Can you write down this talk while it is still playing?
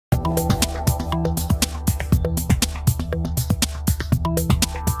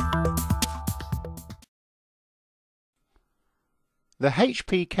The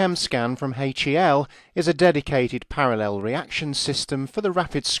HP ChemSCAN from HEL is a dedicated parallel reaction system for the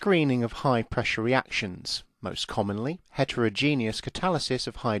rapid screening of high-pressure reactions, most commonly heterogeneous catalysis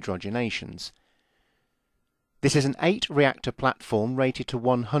of hydrogenations. This is an 8-reactor platform rated to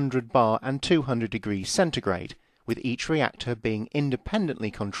 100 bar and 200 degrees centigrade, with each reactor being independently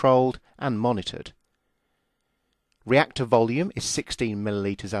controlled and monitored. Reactor volume is 16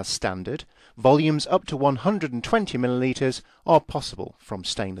 milliliters as standard. Volumes up to 120 milliliters are possible from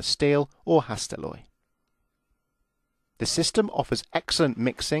stainless steel or Hastelloy. The system offers excellent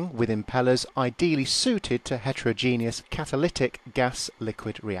mixing with impellers ideally suited to heterogeneous catalytic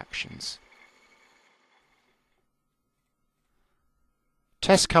gas-liquid reactions.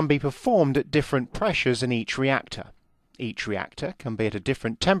 Tests can be performed at different pressures in each reactor. Each reactor can be at a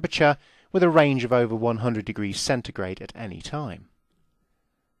different temperature with a range of over 100 degrees centigrade at any time.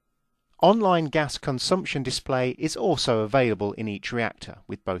 Online gas consumption display is also available in each reactor,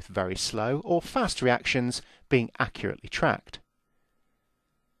 with both very slow or fast reactions being accurately tracked.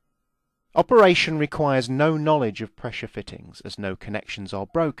 Operation requires no knowledge of pressure fittings as no connections are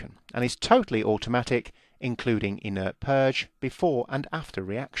broken and is totally automatic, including inert purge before and after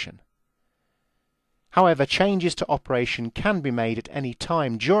reaction. However, changes to operation can be made at any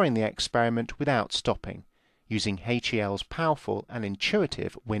time during the experiment without stopping, using HEL's powerful and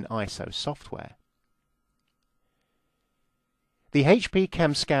intuitive WinISO software. The HP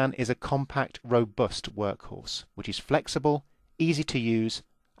ChemSCAN is a compact, robust workhorse, which is flexible, easy to use,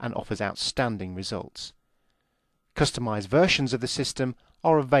 and offers outstanding results. Customized versions of the system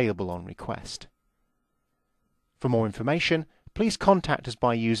are available on request. For more information, please contact us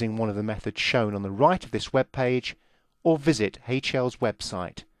by using one of the methods shown on the right of this web page, or visit HEL's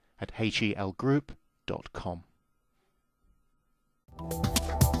website at helgroup.com.